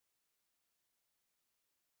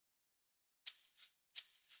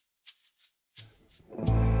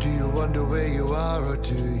wonder where you are, or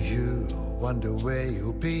do you wonder where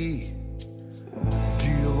you'll be? Do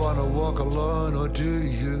you wanna walk alone, or do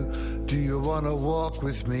you wanna walk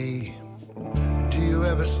with me? Do you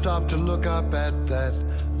ever stop to look up at that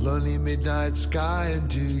lonely midnight sky? And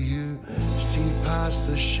do you see past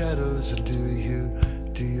the shadows? And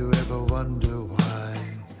do you ever wonder why?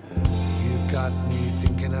 You've got me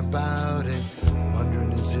thinking about it,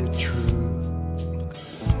 wondering is it true?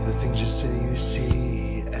 The things you say you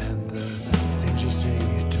see and the things you say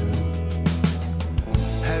you do.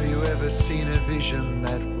 Have you ever seen a vision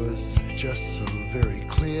that was just so very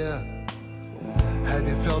clear? Have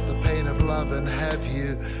you felt the pain of love, and have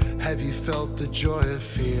you felt the joy of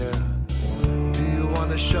fear? Do you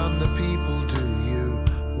want to shun the people? Do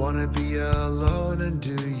you want to be alone? And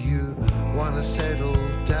do you want to settle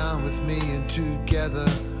down with me and together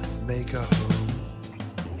make a home?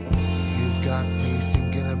 You've got me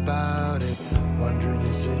thinking about it, wondering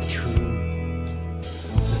is it true?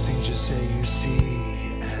 The things you say you see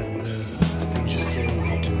and the things you say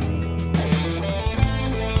you do.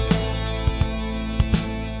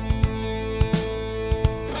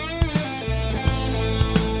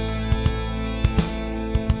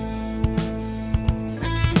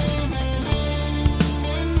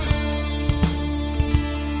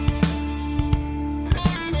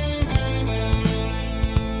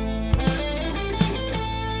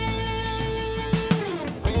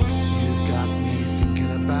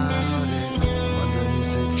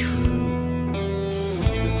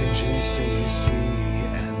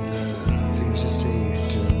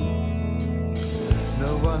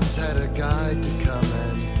 Had a guide to come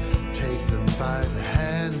and take them by the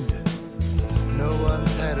hand. No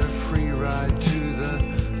one's had a free ride to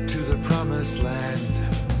the promised land.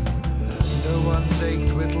 No one's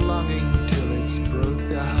ached with longing till it's broke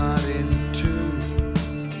their heart in two.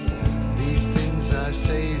 These things I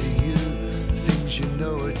say to you, things you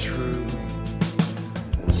know are true.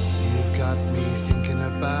 You've got me thinking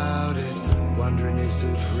about it, wondering is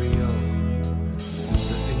it real?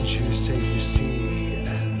 The things you say you see,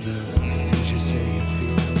 say you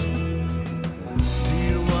feel. Do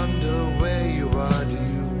you wonder where you are? Do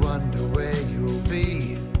you wonder where you'll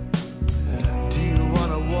be? Do you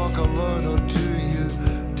wanna walk alone, or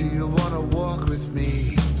do you wanna walk with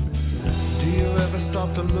me? Do you ever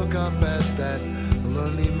stop to look up at that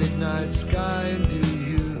lonely midnight sky? And do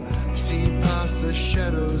you see past the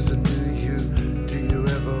shadows? And do you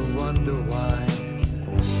ever wonder why?